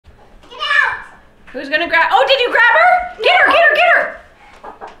Who's gonna grab? Oh, did you grab her? Get her, get her, get her!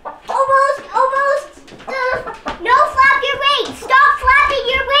 Almost. No, flap your wings. Stop flapping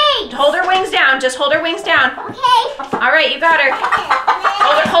your wings. Hold her wings down. Just hold her wings down. Okay. All right, you got her.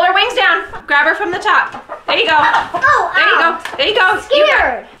 Hold her wings down. Grab her from the top. There you go. Oh, there you go. There you go.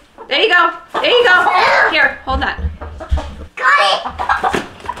 Scared. There you go. There you go. Here, hold that. Got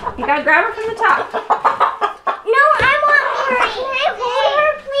it. You gotta grab her from the top. No, I want her. Can I hold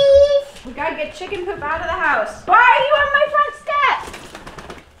her, please? We gotta get chicken poop out of the house. Why are you on my front step?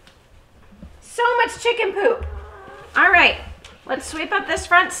 So much chicken poop. All right, let's sweep up this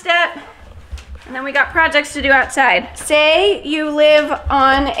front step. And then we got projects to do outside. Say you live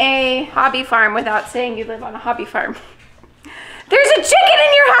on a hobby farm without saying you live on a hobby farm. There's a chicken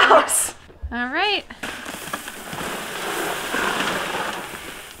in your house. All right.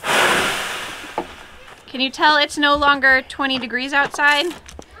 Can you tell it's no longer 20 degrees outside?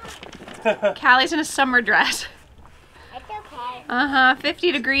 Callie's in a summer dress. It's okay.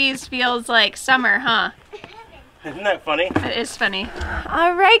 50 degrees feels like summer, huh? Isn't that funny? It is funny.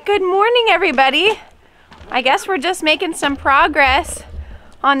 All right, good morning, everybody. I guess we're just making some progress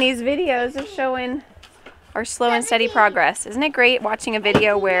on these videos of showing our slow and steady progress. Isn't it great watching a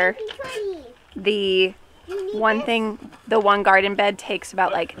video where the one garden bed takes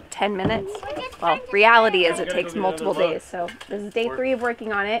about like 10 minutes? Well, reality is it takes multiple days. So this is day 3 of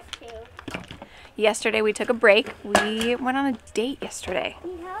working on it. Yesterday we took a break. We went on a date yesterday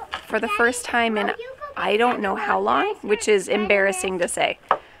for the first time in I don't know how long, which is embarrassing to say.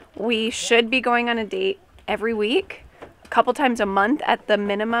 We should be going on a date every week, a couple times a month at the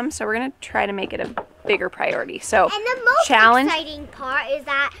minimum, so we're gonna try to make it a bigger priority. So, and the most exciting part is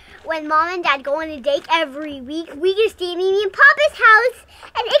that when Mom and Dad go on a date every week, we can stay at Mimi and Papa's house,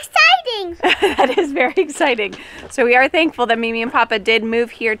 and exciting! That is very exciting. So we are thankful that Mimi and Papa did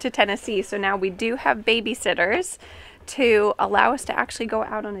move here to Tennessee, so now we do have babysitters to allow us to actually go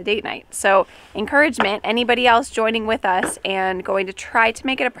out on a date night. So encouragement, anybody else joining with us and going to try to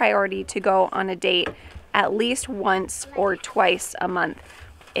make it a priority to go on a date at least once or twice a month.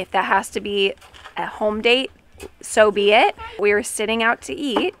 If that has to be a home date, so be it. We were sitting out to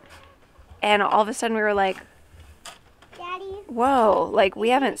eat and all of a sudden we were like, Daddy, whoa, like we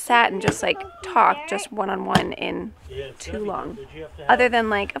haven't sat and just like talked just one-on-one in too long. Other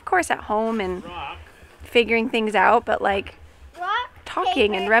than like, of course at home and figuring things out, but like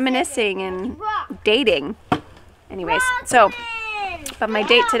talking and reminiscing and dating. Anyways, so, but my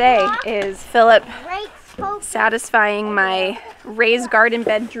date today is Philip satisfying my raised garden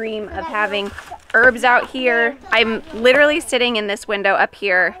bed dream of having herbs out here. I'm literally sitting in this window up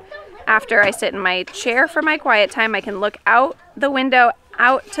here. After I sit in my chair for my quiet time, I can look out the window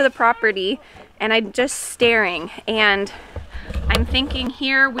out to the property and I'm just staring. And I'm thinking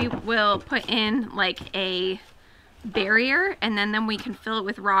here we will put in like a barrier and then we can fill it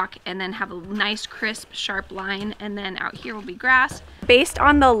with rock and then have a nice crisp sharp line, and then out here will be grass. Based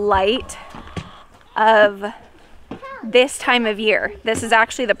on the light of this time of year, this is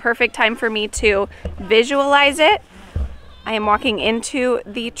actually the perfect time for me to visualize it. I am walking into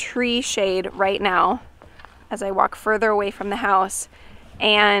the tree shade right now as I walk further away from the house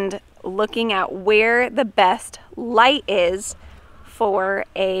and looking at where the best light is for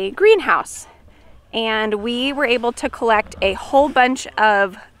a greenhouse. And we were able to collect a whole bunch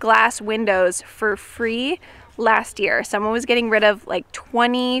of glass windows for free last year. Someone was getting rid of like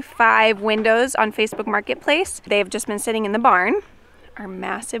 25 windows on Facebook Marketplace. They've just been sitting in the barn, our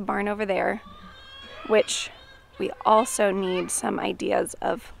massive barn over there, which we also need some ideas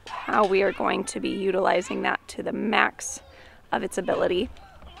of how we are going to be utilizing that to the max of its ability.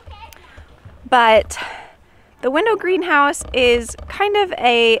 But the window greenhouse is kind of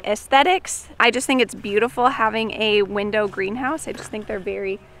a aesthetics. I just think it's beautiful having a window greenhouse. I just think they're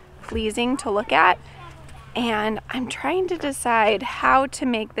very pleasing to look at. And I'm trying to decide how to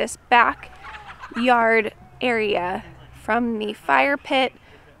make this backyard area from the fire pit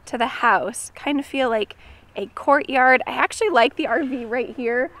to the house kind of feel like a courtyard. I actually like the RV right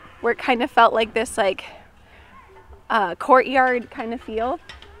here where it kind of felt like this like courtyard kind of feel.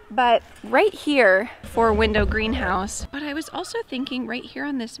 But right here for a window greenhouse. But I was also thinking right here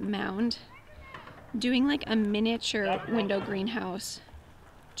on this mound, doing like a miniature window greenhouse.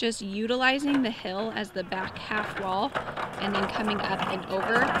 Just utilizing the hill as the back half wall and then coming up and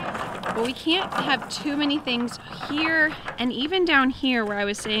over. But we can't have too many things here, and even down here where I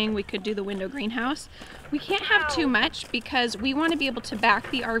was saying we could do the window greenhouse, we can't have too much because we want to be able to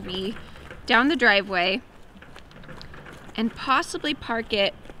back the RV down the driveway and possibly park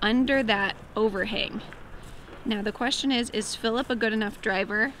it under that overhang. Now the question is Philip a good enough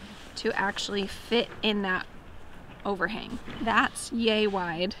driver to actually fit in that overhang. That's yay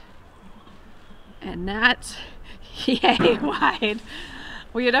wide. And that's yay wide.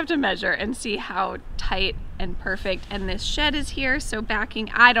 We'd have to measure and see how tight and perfect. And this shed is here, so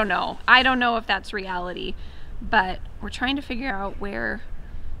backing, I don't know. I don't know if that's reality, but we're trying to figure out where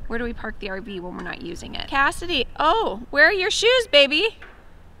do we park the RV when we're not using it. Cassidy, oh, where are your shoes, baby?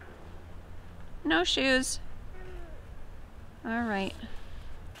 No shoes. All right.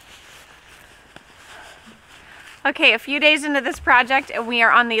 Okay, a few days into this project and we are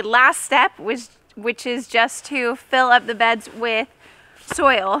on the last step, which is just to fill up the beds with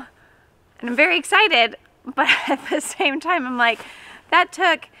soil. And I'm very excited, but at the same time I'm like, that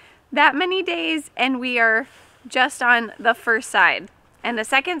took that many days and we are just on the first side. And the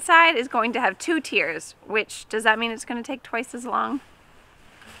second side is going to have 2 tiers, which, does that mean it's going to take twice as long?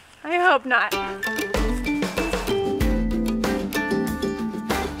 I hope not.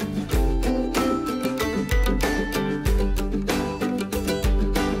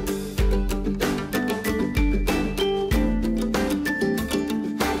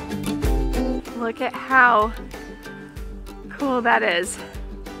 Look at how cool that is.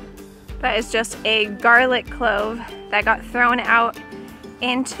 That is just a garlic clove that got thrown out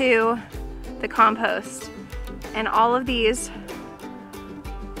into the compost. And all of these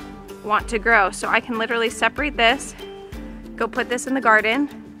want to grow. So I can literally separate this, go put this in the garden.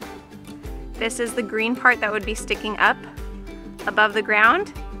 This is the green part that would be sticking up above the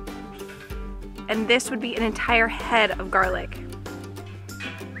ground. And this would be an entire head of garlic.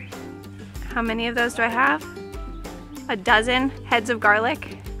 How many of those do I have? A dozen heads of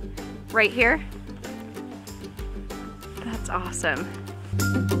garlic right here. That's awesome.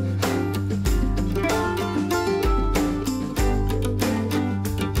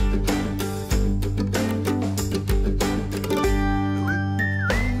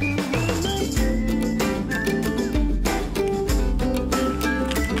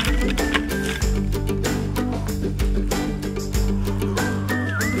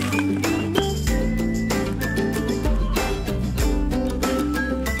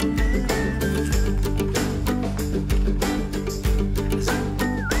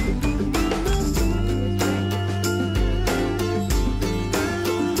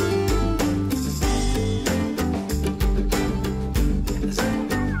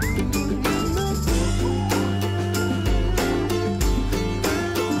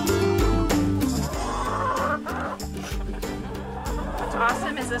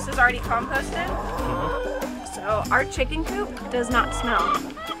 Awesome is this is already composted. So our chicken coop does not smell.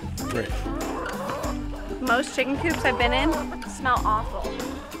 Right. Most chicken coops I've been in smell awful.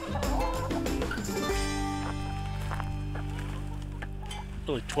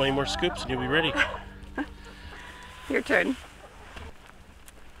 Only 20 more scoops and you'll be ready. Your turn.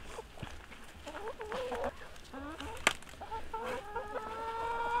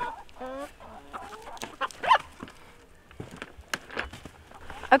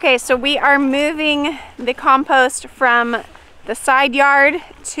 Okay, so we are moving the compost from the side yard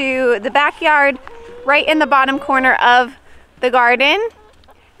to the backyard, right in the bottom corner of the garden.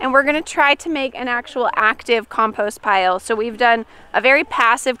 And we're gonna try to make an actual active compost pile. So we've done a very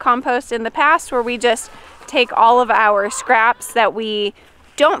passive compost in the past where we just take all of our scraps that we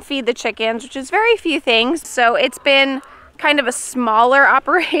don't feed the chickens, which is very few things. So it's been kind of a smaller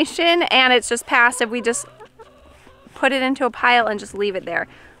operation and it's just passive. We just put it into a pile and just leave it there.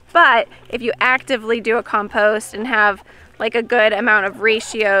 But if you actively do a compost and have like a good amount of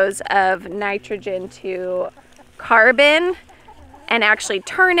ratios of nitrogen to carbon and actually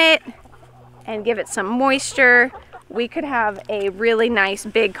turn it and give it some moisture, we could have a really nice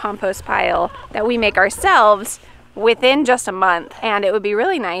big compost pile that we make ourselves within just a month. And it would be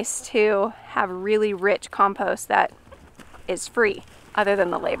really nice to have really rich compost that is free, other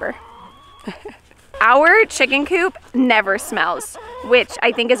than the labor. Our chicken coop never smells, which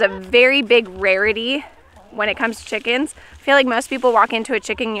I think is a very big rarity when it comes to chickens. I feel like most people walk into a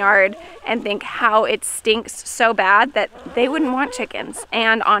chicken yard and think how it stinks so bad that they wouldn't want chickens.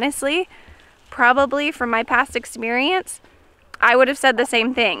 And honestly, probably from my past experience, I would have said the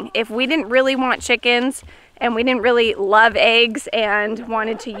same thing. If we didn't really want chickens and we didn't really love eggs and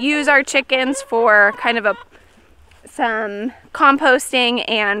wanted to use our chickens for kind of some composting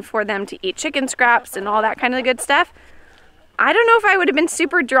and for them to eat chicken scraps and all that kind of good stuff, I don't know if I would have been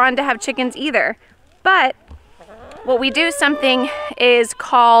super drawn to have chickens either. But what we do something is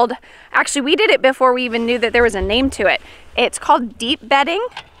called, actually we did it before we even knew that there was a name to it. It's called deep bedding,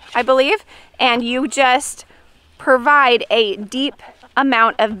 I believe, and you just provide a deep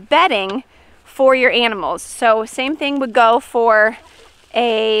amount of bedding for your animals. So same thing would go for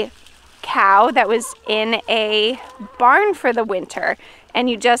a cow that was in a barn for the winter, and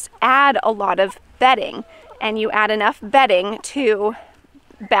you just add a lot of bedding, and you add enough bedding to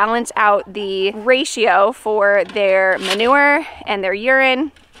balance out the ratio for their manure and their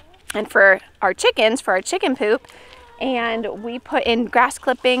urine, and for our chickens, for our chicken poop. And we put in grass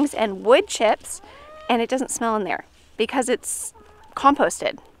clippings and wood chips, and it doesn't smell in there because it's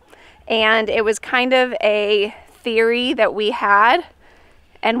composted. And it was kind of a theory that we had,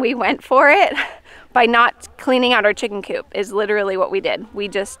 and we went for it by not cleaning out our chicken coop is literally what we did. We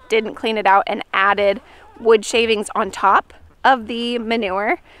just didn't clean it out and added wood shavings on top of the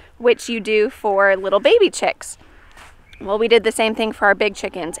manure, which you do for little baby chicks. Well, we did the same thing for our big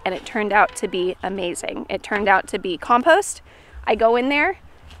chickens, and it turned out to be amazing. It turned out to be compost. I go in there,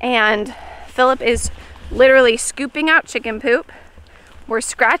 and Philip is literally scooping out chicken poop. We're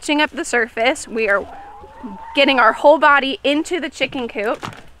scratching up the surface. We are getting our whole body into the chicken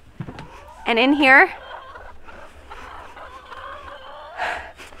coop. And in here,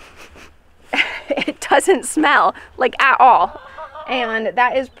 it doesn't smell like at all. And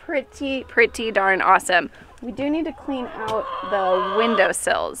that is pretty darn awesome. We do need to clean out the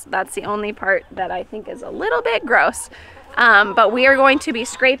windowsills. That's the only part that I think is a little bit gross. But we are going to be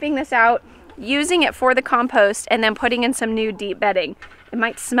scraping this out, using it for the compost, and then putting in some new deep bedding. It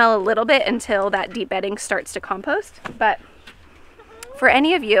might smell a little bit until that deep bedding starts to compost. But for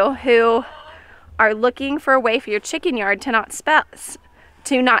any of you who are looking for a way for your chicken yard to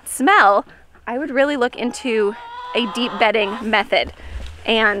not smell, I would really look into a deep bedding method.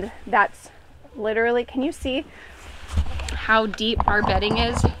 And that's literally, can you see how deep our bedding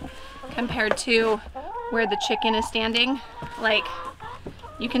is compared to where the chicken is standing? Like,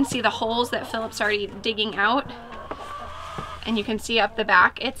 you can see the holes that Philip's already digging out, and you can see up the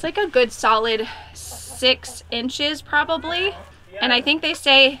back. It's like a good solid 6 inches probably. And I think they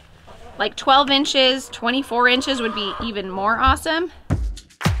say like 12 inches, 24 inches would be even more awesome.